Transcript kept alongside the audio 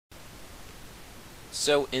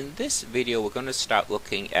So in this video we're going to start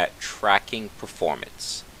looking at tracking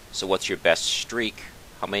performance. So what's your best streak?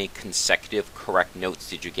 How many consecutive correct notes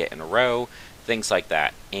did you get in a row? Things like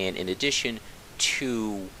that. And in addition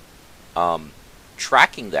to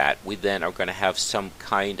tracking that, we then are going to have some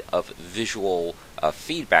kind of visual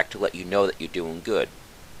feedback to let you know that you're doing good.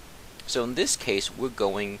 So in this case we're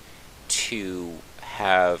going to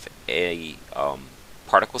have a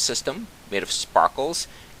particle system made of sparkles,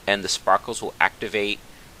 and the sparkles will activate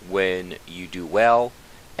when you do well,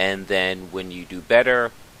 and then when you do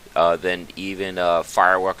better, then even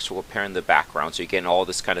fireworks will appear in the background, so you're getting all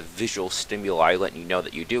this kind of visual stimuli letting you know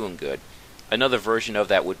that you're doing good. Another version of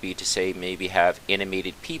that would be to say maybe have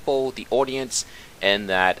animated people, the audience, and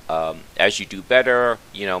that as you do better,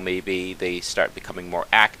 you know, maybe they start becoming more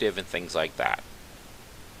active and things like that.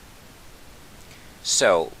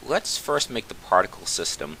 So let's first make the particle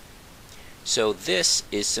system. So this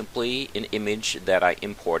is simply an image that I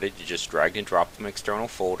imported. You just dragged and dropped from an external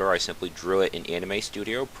folder. I simply drew it in Anime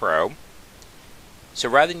Studio Pro. So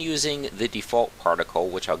rather than using the default particle,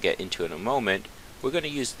 which I'll get into in a moment, we're going to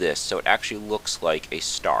use this so it actually looks like a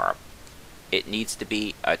star. It needs to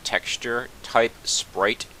be a texture type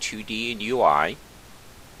sprite 2D in UI.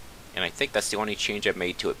 And I think that's the only change I've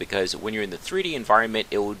made to it, because when you're in the 3D environment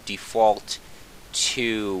it will default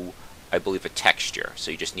to, I believe, a texture,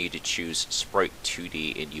 so you just need to choose Sprite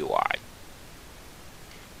 2D in UI.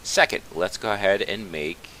 Second, let's go ahead and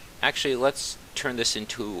let's turn this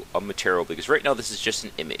into a material, because right now this is just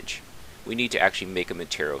an image. We need to actually make a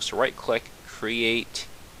material. So right click, create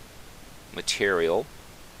material,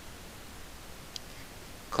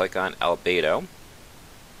 click on albedo,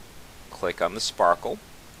 click on the sparkle,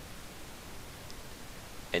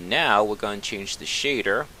 and now we're going to change the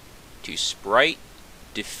shader to sprite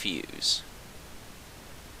diffuse.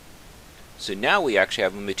 So now we actually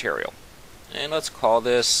have a material, and let's call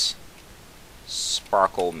this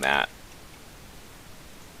sparkle matte.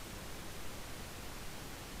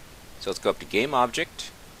 So let's go up to game object,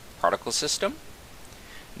 particle system.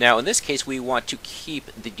 Now in this case we want to keep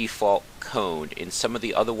the default cone. In some of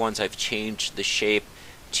the other ones I've changed the shape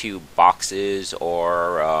to boxes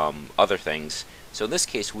or other things. So in this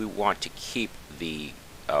case we want to keep the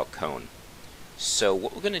cone. So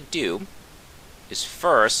what we're going to do is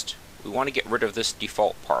first we want to get rid of this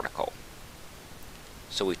default particle.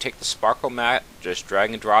 So we take the sparkle matte, just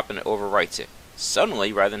drag and drop, and it overwrites it.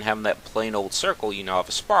 Suddenly, rather than having that plain old circle, you now have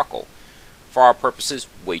a sparkle. For our purposes,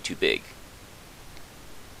 way too big.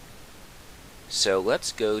 So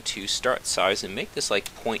let's go to start size and make this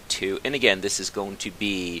like 0.2, and again this is going to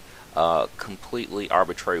be completely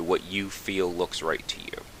arbitrary, what you feel looks right to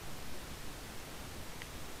you.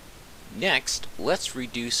 Next, let's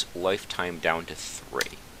reduce lifetime down to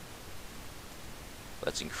 3.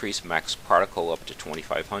 Let's increase max particle up to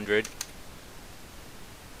 2500.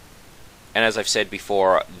 And as I've said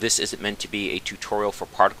before, this isn't meant to be a tutorial for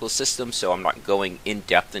particle systems, so I'm not going in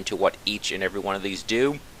depth into what each and every one of these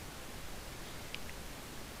do.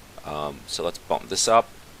 So let's bump this up.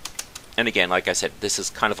 And again, like I said, this is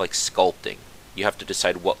kind of like sculpting. You have to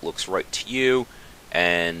decide what looks right to you,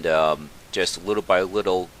 and just little by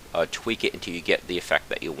little tweak it until you get the effect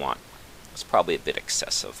that you want. It's probably a bit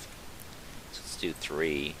excessive. So let's do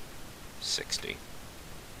 360.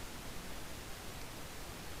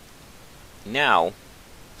 Now,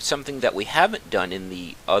 something that we haven't done in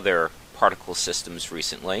the other particle systems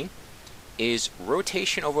recently is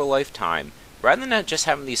rotation over lifetime. Rather than just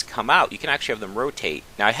having these come out, you can actually have them rotate.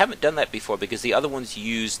 Now I haven't done that before because the other ones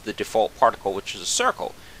use the default particle, which is a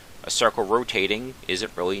circle. A circle rotating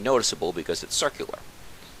isn't really noticeable because it's circular.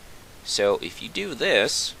 So if you do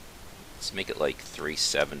this, let's make it like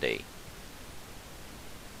 370.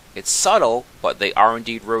 It's subtle, but they are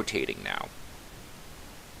indeed rotating now.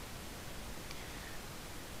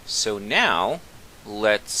 So now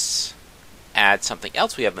let's add something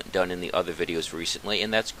else we haven't done in the other videos recently,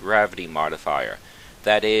 and that's gravity modifier.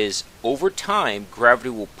 That is, over time gravity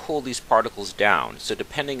will pull these particles down, so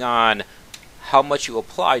depending on how much you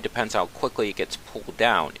apply depends how quickly it gets pulled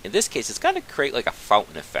down. In this case it's going to create like a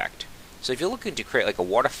fountain effect. So if you're looking to create like a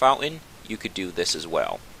water fountain, you could do this as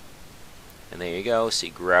well. And there you go, see,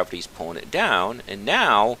 gravity's pulling it down, and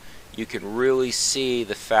now you can really see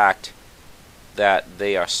the fact that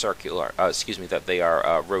they are circular, that they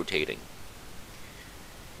are rotating.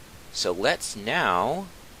 So let's now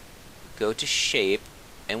go to shape,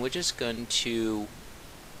 and we're just going to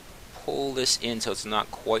pull this in so it's not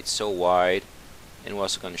quite so wide, and we're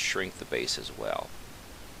also going to shrink the base as well.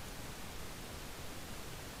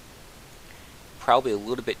 Probably a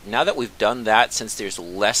little bit, now that we've done that, since there's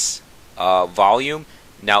less volume,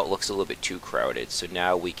 Now it looks a little bit too crowded, so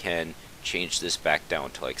now we can change this back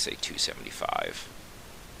down to, like, say 275.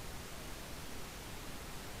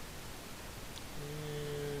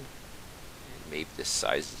 And maybe this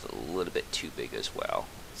size is a little bit too big as well.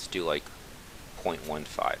 Let's do like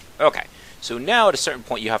 0.15. Okay, so now at a certain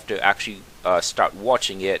point you have to actually start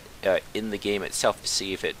watching it in the game itself to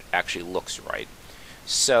see if it actually looks right.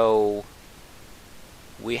 So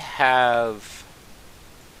we have,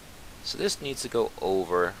 so this needs to go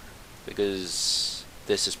over because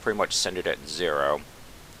this is pretty much centered at 0,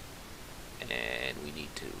 and we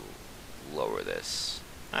need to lower this.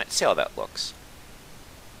 Alright, see how that looks.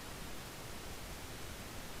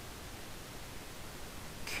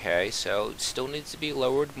 Okay, so it still needs to be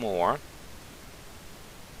lowered more.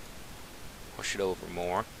 Push it over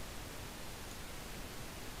more.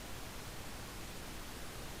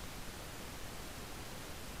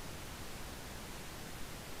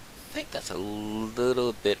 I think that's a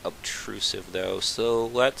little bit obtrusive though, so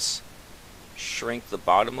let's shrink the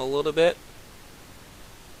bottom a little bit.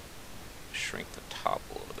 Shrink the top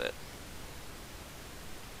a little bit.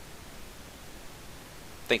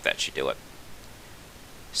 I think that should do it.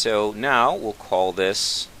 So now we'll call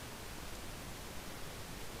this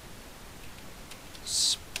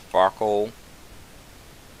Sparkle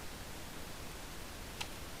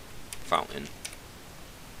Fountain.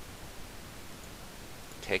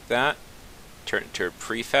 Take that, turn it to a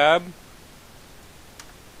prefab,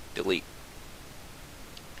 delete.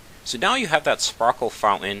 So now you have that Sparkle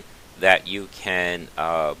Fountain that you can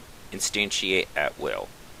instantiate at will.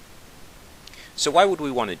 So why would we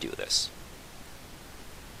want to do this?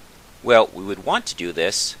 Well, we would want to do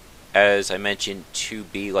this, as I mentioned, to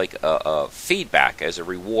be like a feedback, as a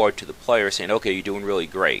reward to the player, saying, okay, you're doing really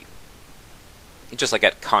great. Just like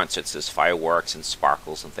at concerts, there's fireworks and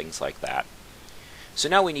sparkles and things like that. So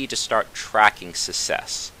now we need to start tracking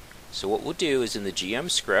success. So what we'll do is in the GM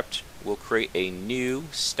script, we'll create a new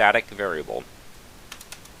static variable.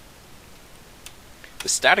 The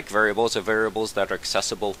static variables are variables that are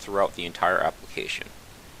accessible throughout the entire application.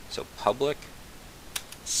 So public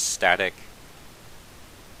static,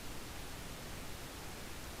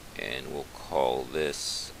 and we'll call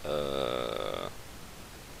this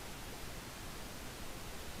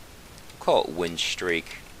call it win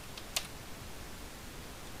streak,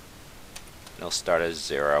 and it'll start as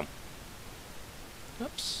 0.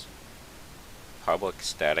 Oops. Public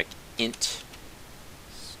static int,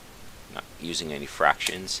 not using any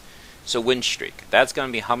fractions. So win streak, that's going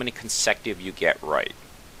to be how many consecutive you get right.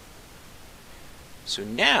 So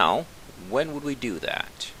now, when would we do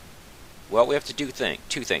that? Well, we have to do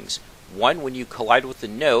two things. One, when you collide with the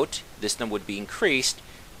note, this number would be increased.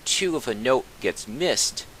 Two, if a note gets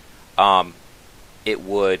missed, it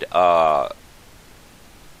would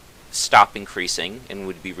stop increasing and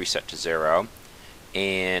would be reset to 0.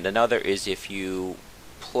 And another is if you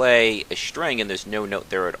play a string and there's no note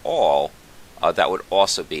there at all, that would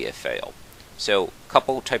also be a fail. So, a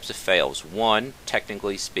couple types of fails. One,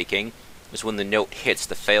 technically speaking, is when the note hits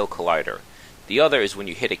the fail collider. The other is when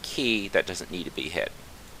you hit a key that doesn't need to be hit.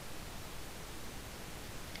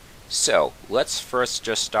 So, let's first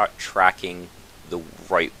just start tracking the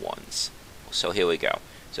right ones. So here we go.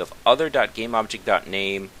 So if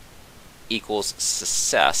other.gameObject.name equals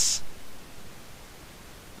success,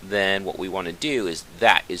 then what we want to do is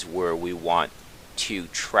that is where we want to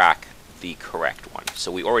track the correct one.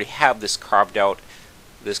 So we already have this carved out,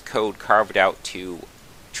 this code carved out to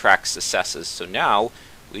track successes. So now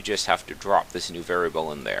we just have to drop this new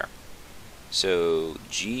variable in there. So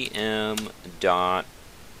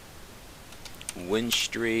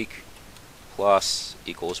gm.winstreak plus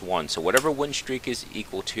equals 1. So whatever win streak is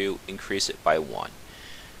equal to, increase it by 1.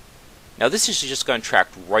 Now this is just going to track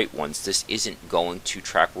right ones. This isn't going to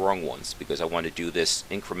track wrong ones because I want to do this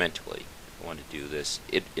incrementally. I want to do this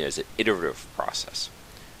as an iterative process.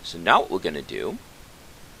 So now what we're going to do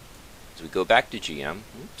is we go back to GM.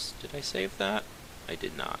 Oops, did I save that? I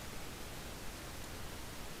did not.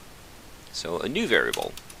 So a new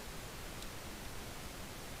variable.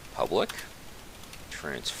 Public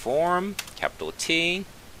transform, capital T,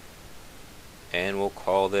 and we'll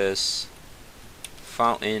call this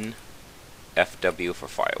fountain FW for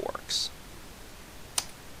fireworks.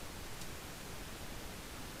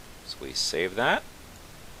 So we save that,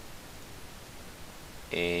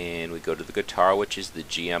 and we go to the guitar, which is the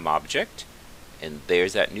GM object, and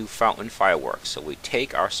there's that new fountain fireworks. So we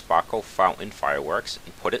take our Sparkle Fountain fireworks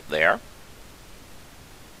and put it there.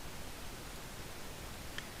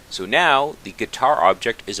 So now the guitar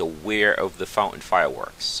object is aware of the fountain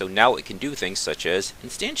fireworks. So now it can do things such as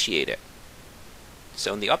instantiate it.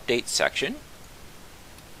 So in the update section,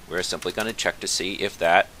 we're simply going to check to see if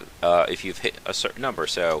that if you've hit a certain number.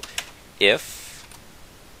 So if,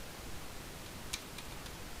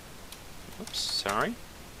 oops, sorry.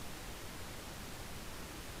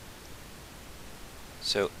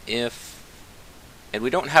 So if, and we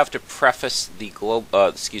don't have to preface the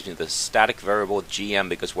the static variable GM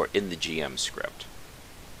because we're in the GM script.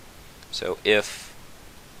 So if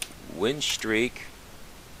win streak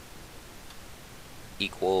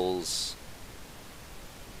equals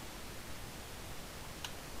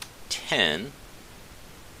 10,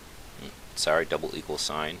 sorry, double equal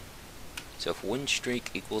sign. So if win streak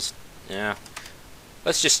equals,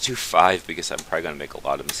 let's just do 5 because I'm probably going to make a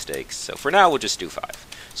lot of mistakes. So for now, we'll just do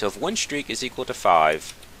 5. So if win streak is equal to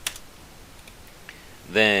 5,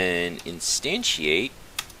 then instantiate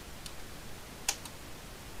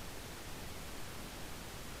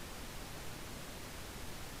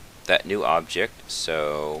that new object.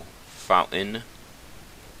 So fountain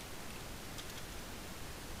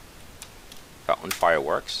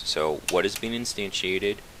fireworks. So what is being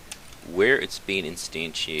instantiated, where it's being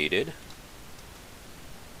instantiated,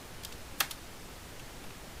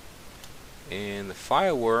 and the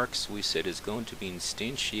fireworks we said is going to be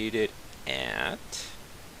instantiated at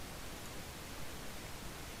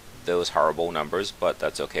those horrible numbers, but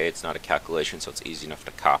that's okay, it's not a calculation, so it's easy enough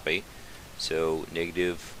to copy. So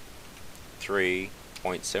negative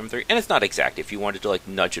 3.73, and it's not exact. If you wanted to like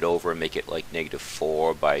nudge it over and make it like negative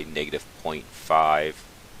 4 by negative 0.5,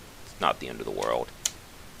 it's not the end of the world.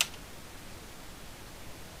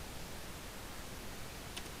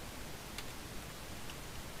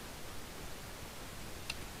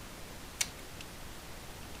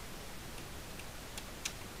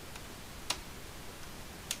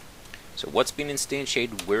 So what's being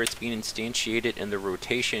instantiated, where it's being instantiated, and the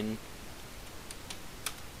rotation.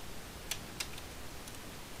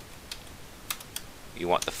 You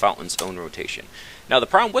want the fountain's own rotation. Now the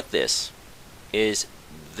problem with this is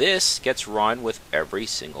this gets run with every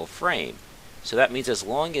single frame. So that means as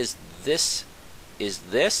long as this is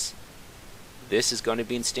this is going to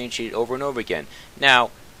be instantiated over and over again.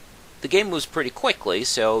 Now the game moves pretty quickly,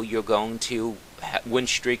 so you're going to, win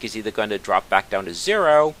streak is either going to drop back down to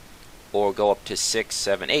 0 or go up to 6,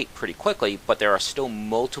 7, 8 pretty quickly, but there are still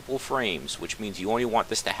multiple frames, which means you only want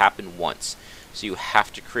this to happen once. So you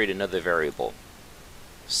have to create another variable.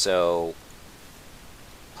 So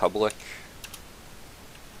public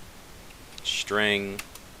string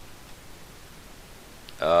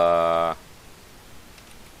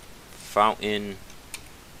fountain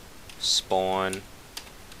spawn,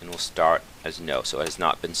 and we'll start as no. So it has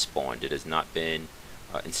not been spawned. It has not been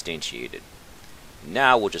instantiated.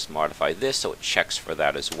 Now we'll just modify this so it checks for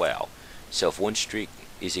that as well. So if win streak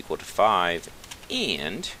is equal to 5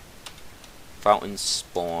 and fountain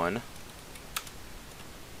spawn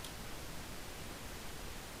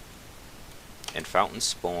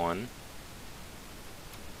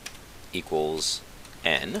equals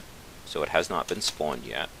n, so it has not been spawned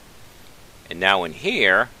yet. And now in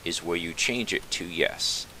here is where you change it to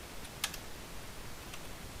yes.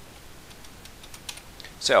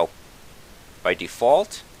 So by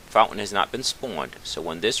default, fountain has not been spawned. So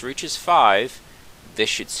when this reaches 5, this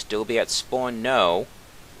should still be at spawn no.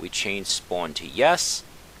 We change spawn to yes.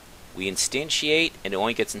 We instantiate, and it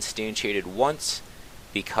only gets instantiated once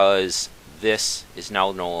because this is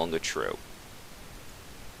now no longer true.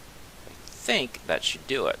 I think that should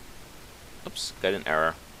do it. Oops, got an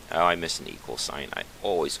error. Oh, I missed an equal sign. I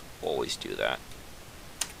always do that.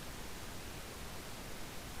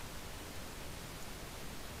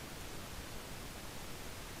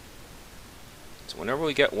 So whenever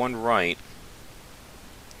we get one right,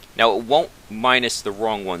 now it won't minus the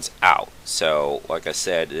wrong ones out. So like I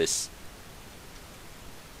said, this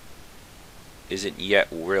isn't yet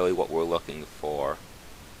really what we're looking for.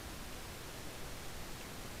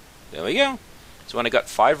 There we go. So when I got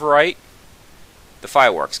 5 right, the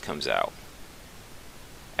fireworks comes out.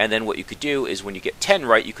 And then what you could do is when you get 10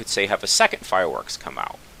 right, you could say have a second fireworks come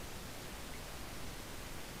out.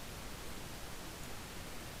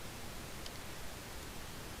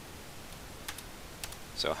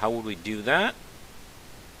 So how would we do that?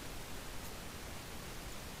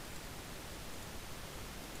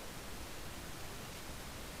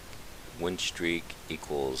 Win streak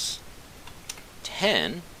equals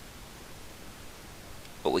 10,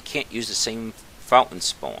 but we can't use the same fountain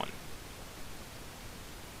spawn.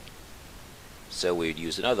 So we'd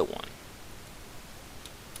use another one.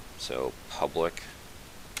 So public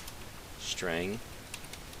string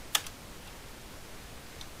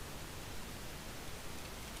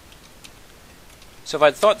So if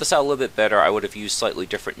I'd thought this out a little bit better, I would have used slightly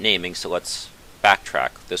different naming, so let's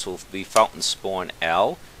backtrack. This will be fountain spawn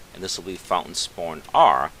L, and this will be fountain spawn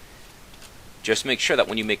R. Just make sure that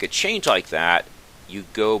when you make a change like that, you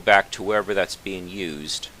go back to wherever that's being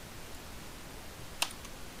used.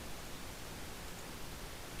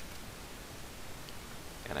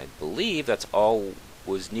 And I believe that's all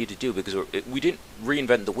was needed to do, because we didn't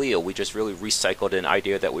reinvent the wheel, we just really recycled an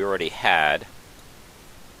idea that we already had.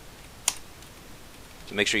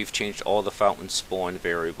 So make sure you've changed all the fountain spawn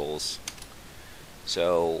variables.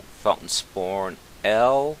 So fountain spawn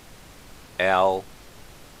L, L,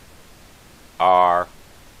 R,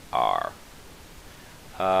 R.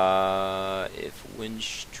 If win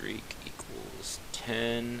streak equals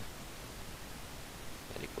 10,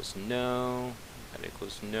 that equals no, that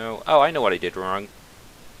equals no. Oh, I know what I did wrong.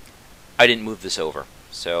 I didn't move this over.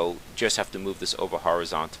 So just have to move this over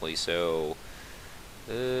horizontally. So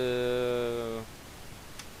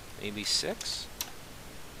maybe 6?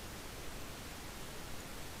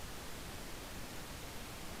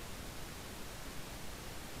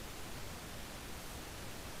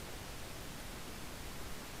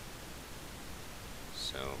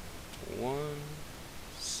 So 1,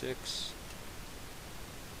 6.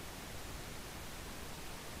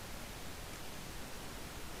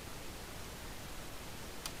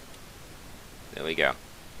 There we go.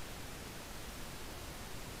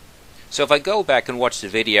 So if I go back and watch the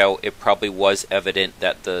video, it probably was evident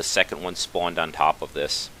that the second one spawned on top of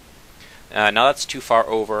this. Now that's too far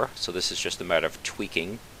over, so this is just a matter of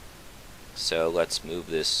tweaking. So let's move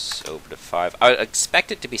this over to 5. I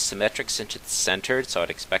expect it to be symmetric since it's centered, so I'd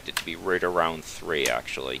expect it to be right around 3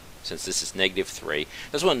 actually, since this is -3.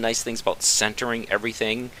 That's one of the nice things about centering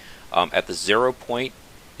everything at the 0 point,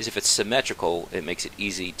 is if it's symmetrical, it makes it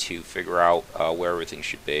easy to figure out where everything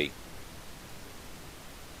should be.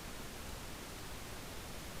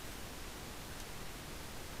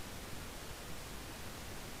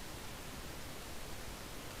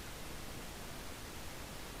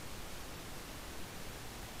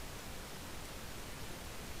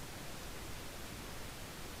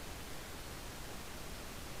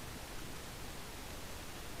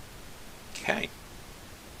 Okay.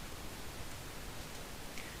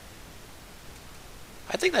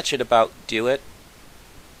 I think that should about do it.